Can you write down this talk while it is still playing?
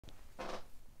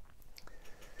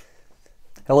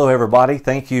Hello everybody,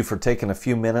 thank you for taking a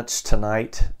few minutes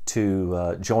tonight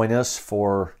to join us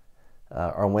for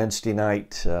our Wednesday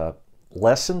night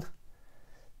lesson.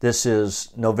 This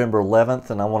is November 11th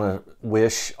and I want to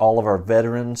wish all of our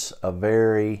veterans a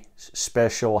very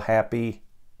special, happy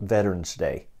Veterans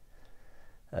Day.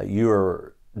 You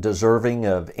are deserving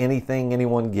of anything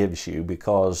anyone gives you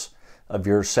because of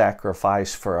your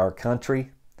sacrifice for our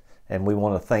country, and we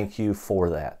want to thank you for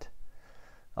that.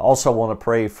 I also want to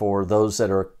pray for those that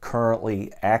are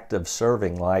currently active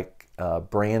serving, like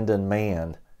Brandon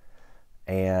Mann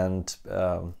and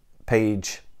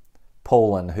Paige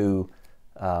Poland, who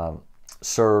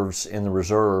serves in the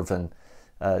reserve, and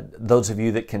those of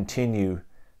you that continue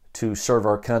to serve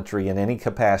our country in any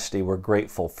capacity. We're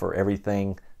grateful for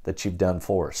everything that you've done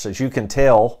for us. As you can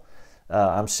tell,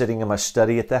 I'm sitting in my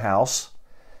study at the house,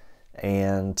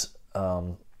 and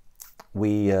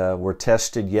we were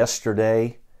tested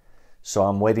yesterday. So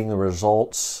I'm waiting the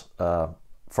results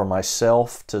for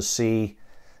myself to see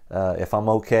if I'm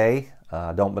okay.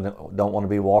 I don't want to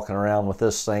be walking around with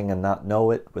this thing and not know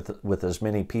it with as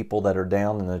many people that are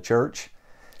down in the church.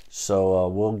 So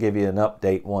we'll give you an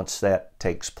update once that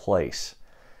takes place.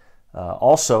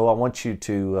 Also, I want you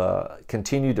to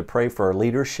continue to pray for our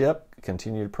leadership.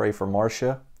 Continue to pray for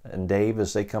Marcia and Dave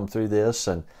as they come through this,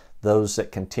 and those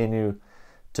that continue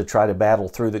to try to battle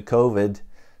through the COVID.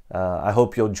 I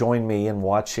hope you'll join me in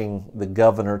watching the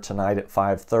governor tonight at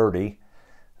 5:30.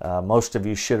 Most of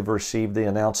you should have received the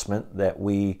announcement that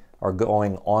we are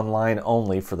going online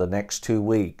only for the next 2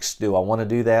 weeks. Do I want to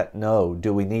do that? No.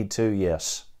 Do we need to?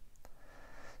 Yes.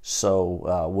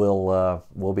 So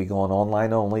we'll be going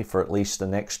online only for at least the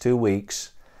next 2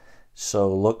 weeks.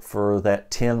 So look for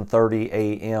that 10:30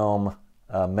 a.m.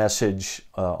 Message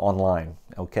online.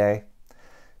 Okay.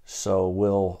 So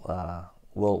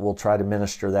we'll try to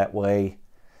minister that way.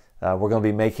 We're going to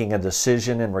be making a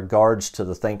decision in regards to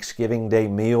the Thanksgiving Day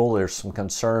meal. There's some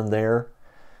concern there.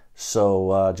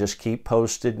 So just keep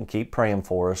posted and keep praying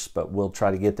for us, but we'll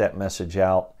try to get that message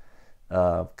out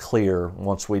clear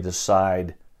once we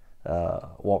decide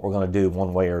what we're going to do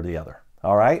one way or the other.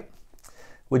 All right?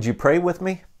 Would you pray with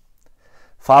me?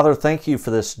 Father, thank you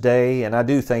for this day, and I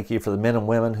do thank you for the men and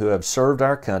women who have served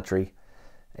our country,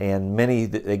 and many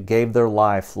that gave their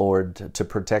life, Lord, to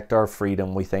protect our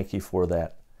freedom. We thank you for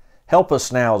that. Help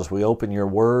us now as we open your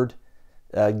word.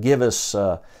 Give us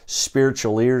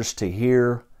spiritual ears to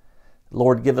hear.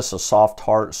 Lord, give us a soft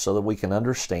heart so that we can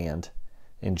understand.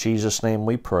 In Jesus' name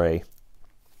we pray.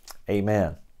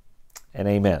 Amen and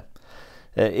amen.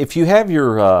 If you have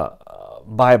your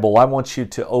Bible, I want you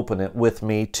to open it with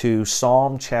me to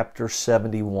Psalm chapter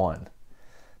 71,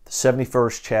 the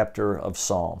 71st chapter of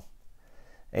Psalm.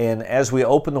 And as we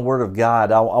open the Word of God,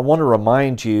 I want to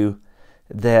remind you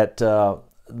that the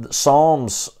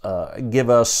Psalms give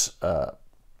us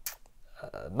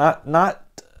not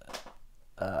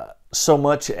so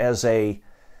much as a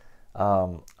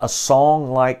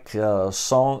song like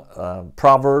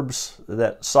Proverbs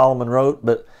that Solomon wrote,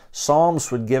 but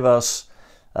Psalms would give us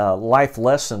life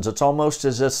lessons. It's almost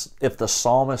as if the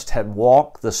psalmist had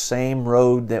walked the same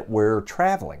road that we're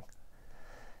traveling.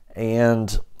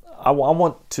 And I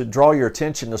want to draw your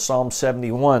attention to Psalm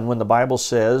 71 when the Bible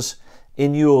says,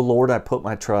 "In you, O Lord, I put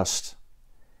my trust.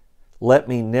 Let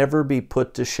me never be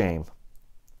put to shame."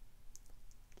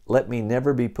 Let me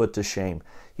never be put to shame.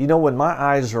 You know, when my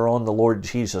eyes are on the Lord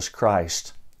Jesus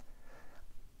Christ,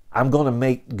 I'm going to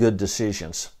make good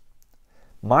decisions.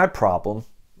 My problem,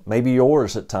 maybe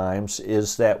yours at times,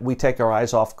 is that we take our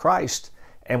eyes off Christ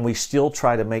and we still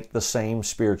try to make the same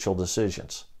spiritual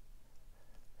decisions.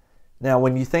 Now,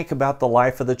 when you think about the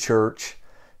life of the church,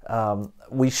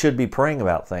 we should be praying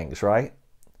about things, right?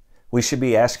 We should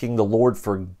be asking the Lord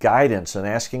for guidance and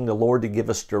asking the Lord to give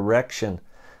us direction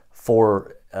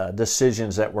for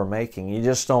decisions that we're making. You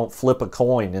just don't flip a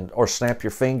coin or snap your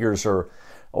fingers or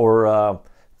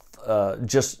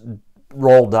just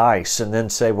roll dice and then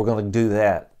say we're going to do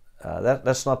that.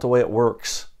 That's not the way it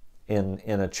works in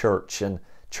a church and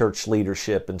church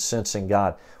leadership and sensing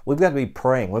God. We've got to be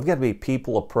praying. We've got to be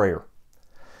people of prayer.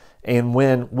 And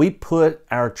when we put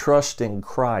our trust in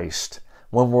Christ,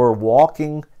 when we're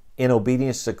walking in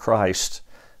obedience to Christ,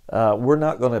 we're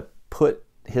not going to put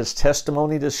His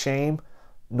testimony to shame,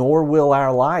 nor will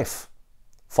our life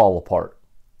fall apart.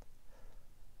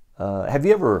 Have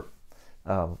you ever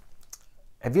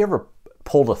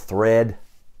pulled a thread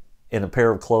in a pair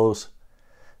of clothes?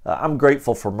 I'm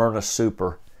grateful for Myrna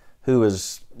Super, who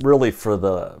is really, for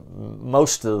the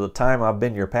most of the time I've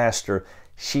been your pastor,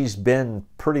 she's been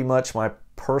pretty much my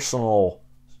personal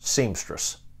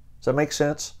seamstress. Does that make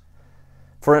sense?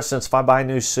 For instance, if I buy a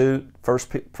new suit,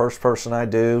 first thing I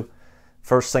do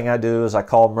is I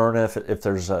call Myrna if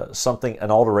there's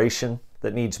an alteration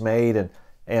that needs made,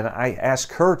 and I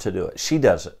ask her to do it. She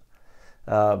does it.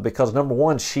 Because number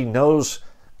one, she knows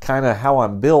kind of how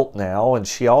I'm built now, and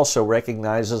she also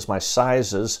recognizes my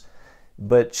sizes,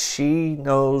 but she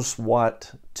knows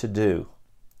what to do.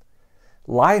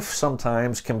 Life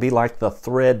sometimes can be like the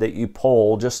thread that you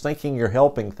pull, just thinking you're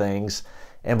helping things,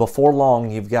 and before long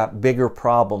you've got bigger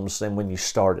problems than when you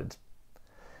started.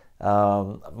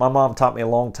 My mom taught me a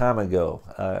long time ago,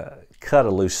 cut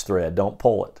a loose thread, don't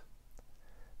pull it,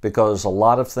 because a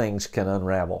lot of things can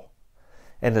unravel.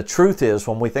 And the truth is,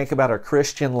 when we think about our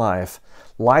Christian life,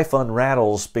 life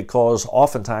unravels because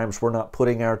oftentimes we're not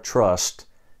putting our trust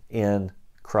in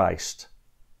Christ.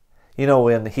 You know,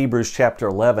 in Hebrews chapter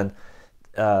 11,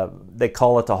 they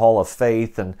call it the Hall of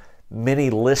Faith, and many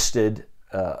listed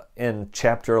in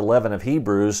chapter 11 of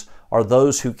Hebrews are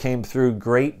those who came through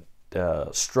great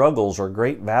struggles or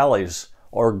great valleys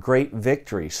or great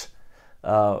victories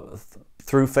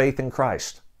through faith in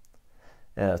Christ,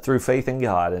 through faith in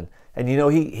God. And you know,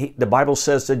 the Bible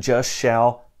says the just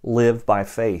shall live by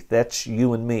faith. That's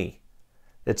you and me.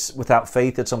 Without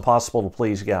faith, it's impossible to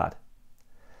please God.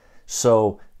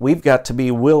 So we've got to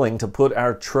be willing to put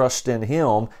our trust in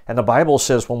Him. And the Bible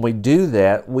says when we do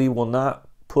that, we will not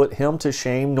put Him to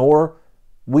shame, nor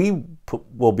we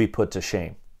will be put to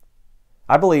shame.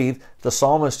 I believe the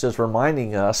psalmist is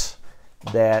reminding us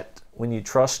that when you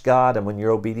trust God and when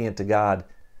you're obedient to God,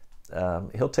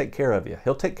 He'll take care of you.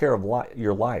 He'll take care of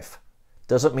your life.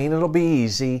 Doesn't mean it'll be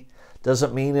easy.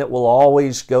 Doesn't mean it will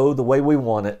always go the way we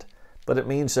want it. But it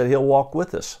means that He'll walk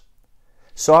with us.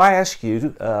 So I ask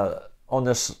you on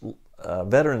this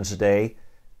Veterans Day,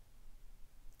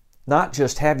 not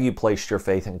just have you placed your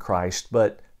faith in Christ,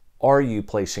 but are you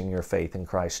placing your faith in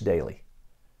Christ daily?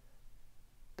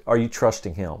 Are you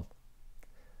trusting Him?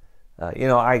 You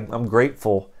know, I'm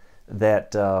grateful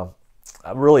that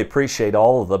I really appreciate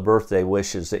all of the birthday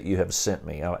wishes that you have sent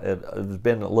me. It's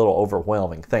been a little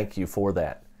overwhelming. Thank you for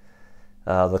that.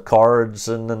 The cards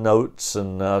and the notes,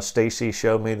 and Stacy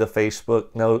showed me the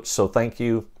Facebook notes, so thank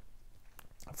you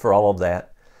for all of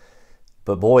that.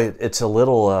 But boy, it's a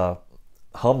little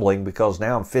humbling because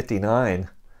now I'm 59,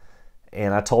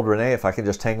 and I told Renee if I can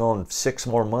just hang on 6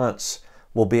 more months,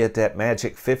 we'll be at that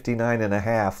magic 59 and a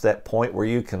half, that point where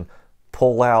you can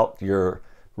pull out your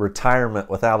retirement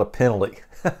without a penalty.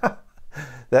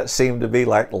 That seemed to be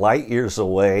like light years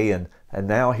away, and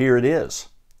now here it is.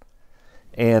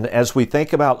 And as we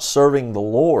think about serving the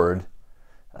Lord,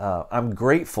 I'm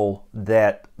grateful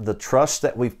that the trust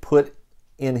that we've put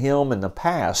in Him in the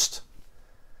past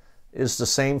is the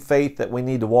same faith that we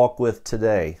need to walk with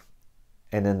today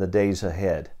and in the days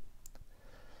ahead.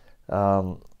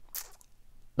 The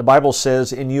Bible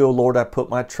says, "In you, O Lord, I put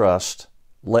my trust.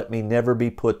 Let me never be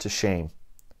put to shame.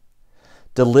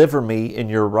 Deliver me in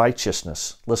your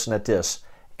righteousness," listen at this,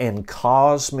 "and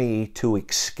cause me to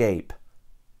escape."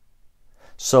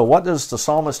 So what does the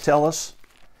psalmist tell us?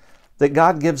 That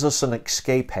God gives us an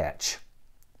escape hatch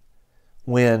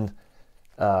when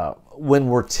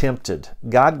we're tempted.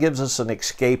 God gives us an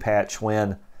escape hatch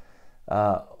when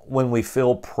we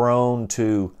feel prone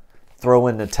to throw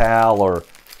in the towel or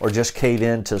just cave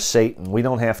in to Satan. We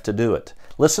don't have to do it.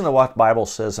 Listen to what the Bible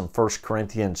says in 1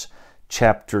 Corinthians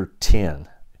chapter 10,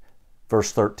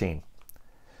 verse 13.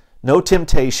 "No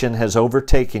temptation has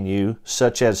overtaken you,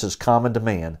 such as is common to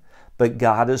man, but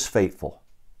God is faithful."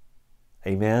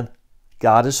 Amen.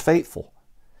 God is faithful,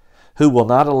 "who will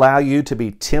not allow you to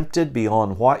be tempted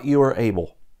beyond what you are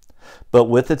able, but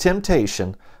with the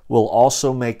temptation will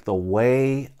also make the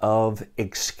way of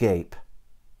escape,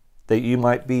 that you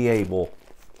might be able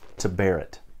to bear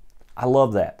it." I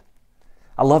love that.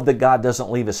 I love that God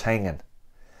doesn't leave us hanging.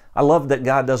 I love that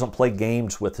God doesn't play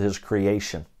games with His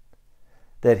creation,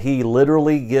 that He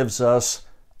literally gives us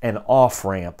an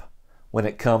off-ramp when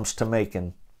it comes to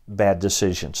making bad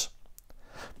decisions.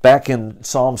 Back in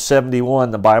Psalm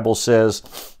 71, the Bible says,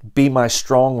 "Be my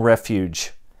strong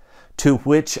refuge, to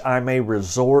which I may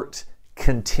resort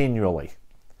continually."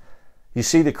 You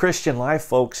see, the Christian life,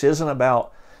 folks, isn't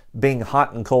about being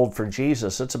hot and cold for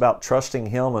Jesus. It's about trusting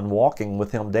Him and walking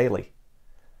with Him daily.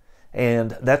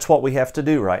 And that's what we have to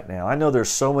do right now. I know there's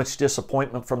so much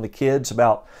disappointment from the kids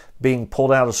about being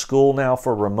pulled out of school now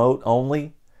for remote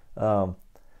only.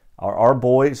 Our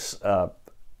boys,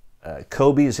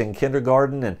 Kobe's in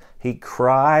kindergarten, and he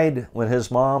cried when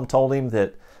his mom told him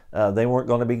that they weren't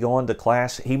going to be going to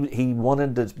class. He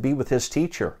wanted to be with his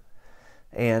teacher.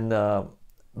 And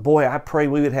boy, I pray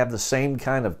we would have the same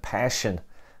kind of passion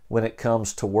when it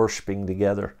comes to worshiping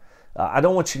together. I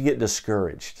don't want you to get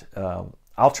discouraged.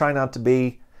 I'll try not to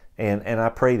be, and I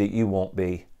pray that you won't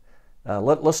be.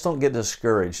 Let's don't get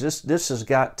discouraged. This has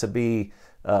got to be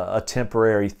a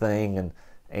temporary thing,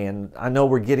 and I know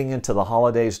we're getting into the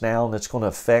holidays now, and it's going to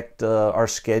affect our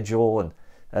schedule,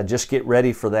 and just get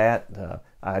ready for that.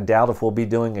 I doubt if we'll be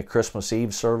doing a Christmas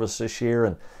Eve service this year,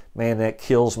 and man, that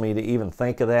kills me to even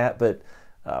think of that. But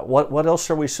what else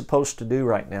are we supposed to do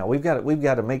right now? We've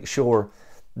got to make sure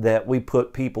that we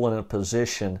put people in a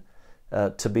position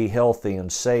to be healthy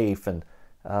and safe, and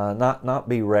not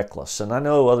be reckless. And I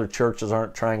know other churches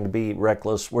aren't trying to be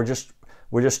reckless. We're just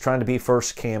trying to be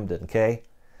First Camden, okay?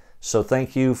 So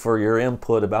thank you for your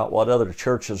input about what other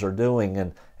churches are doing,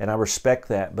 and I respect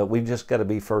that, but we've just got to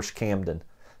be First Camden.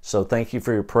 So thank you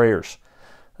for your prayers.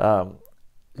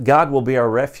 God will be our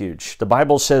refuge. The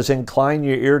Bible says, incline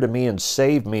your ear to me and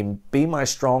save me. Be my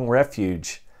strong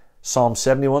refuge. Psalm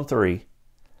 71:3,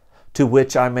 to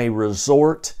which I may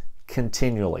resort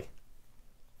continually.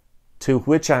 To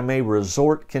which I may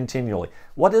resort continually.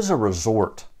 What is a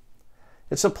resort?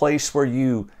 It's a place where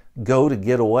you go to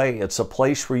get away. It's a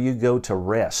place where you go to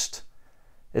rest.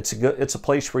 It's a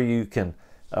place where you can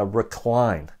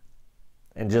recline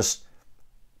and just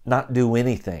not do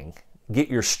anything. Get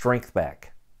your strength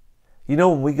back. You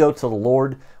know, when we go to the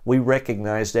Lord, we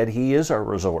recognize that He is our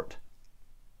resort.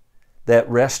 That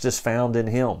rest is found in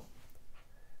Him.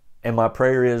 And my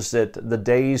prayer is that the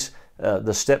days,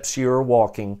 the steps you are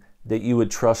walking, that you would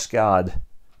trust God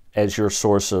as your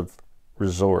source of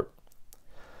resort.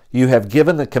 You have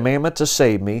given the commandment to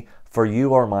save me, for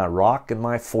you are my rock and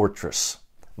my fortress,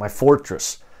 my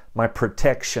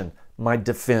protection, my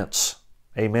defense.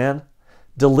 Amen.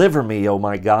 Deliver me, O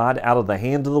my God, out of the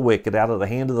hand of the wicked, out of the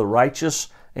hand of the righteous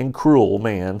and cruel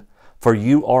man, for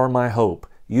you are my hope.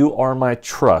 You are my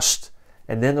trust.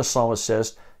 And then the psalmist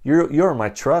says, you're my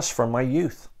trust from my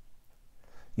youth.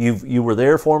 You were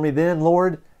there for me then,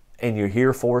 Lord, and you're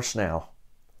here for us now.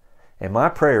 And my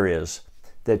prayer is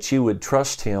that you would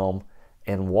trust Him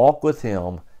and walk with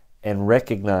Him and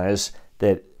recognize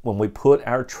that when we put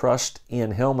our trust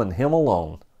in Him and Him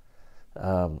alone,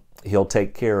 He'll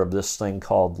take care of this thing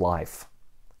called life.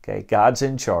 Okay, God's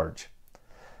in charge.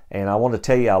 And I want to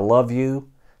tell you, I love you.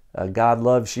 God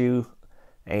loves you.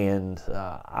 And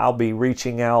I'll be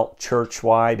reaching out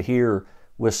church-wide here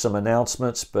with some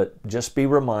announcements, but just be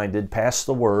reminded, pass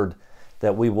the word,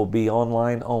 that we will be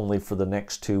online only for the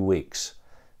next 2 weeks.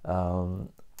 I'll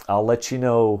let you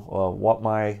know what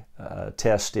my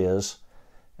test is,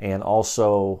 and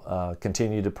also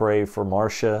continue to pray for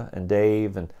Marcia and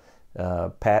Dave and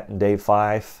Pat and Dave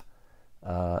Fife,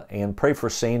 and pray for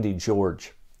Sandy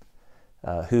George,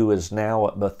 who is now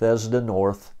at Bethesda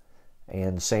North.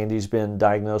 And Sandy's been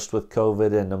diagnosed with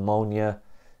COVID and pneumonia,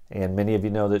 and many of you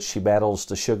know that she battles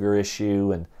the sugar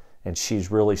issue, and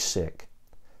she's really sick.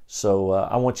 So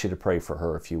I want you to pray for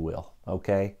her, if you will,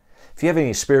 okay? If you have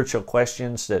any spiritual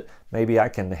questions that maybe I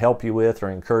can help you with or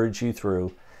encourage you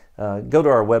through, go to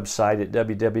our website at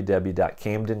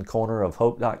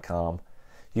www.camdencornerofhope.com.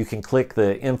 You can click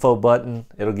the info button.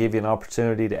 It'll give you an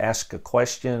opportunity to ask a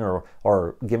question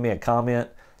or give me a comment.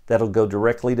 That'll go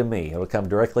directly to me. It'll come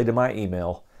directly to my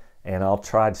email, and I'll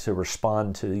try to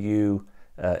respond to you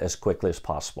as quickly as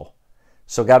possible.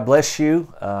 So God bless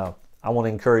you. I want to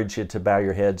encourage you to bow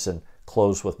your heads and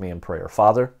close with me in prayer.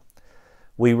 Father,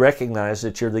 we recognize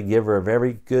that you're the giver of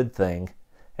every good thing,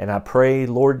 and I pray,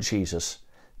 Lord Jesus,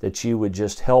 that you would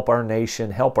just help our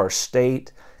nation, help our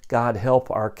state, God, help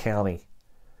our county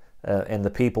and the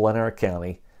people in our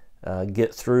county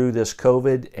get through this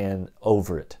COVID and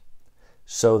over it,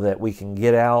 so that we can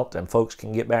get out and folks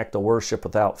can get back to worship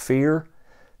without fear.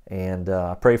 And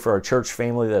I pray for our church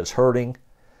family that's hurting.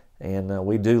 And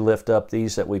we do lift up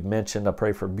these that we've mentioned. I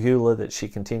pray for Beulah, that she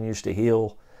continues to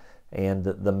heal. And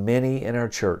the many in our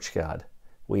church, God,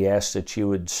 we ask that you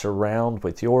would surround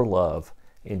with your love.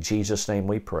 In Jesus' name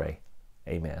we pray.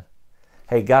 Amen.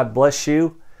 Hey, God bless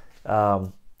you.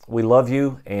 We love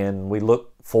you, and we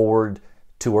look forward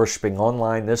to worshiping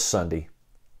online this Sunday.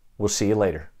 We'll see you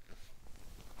later.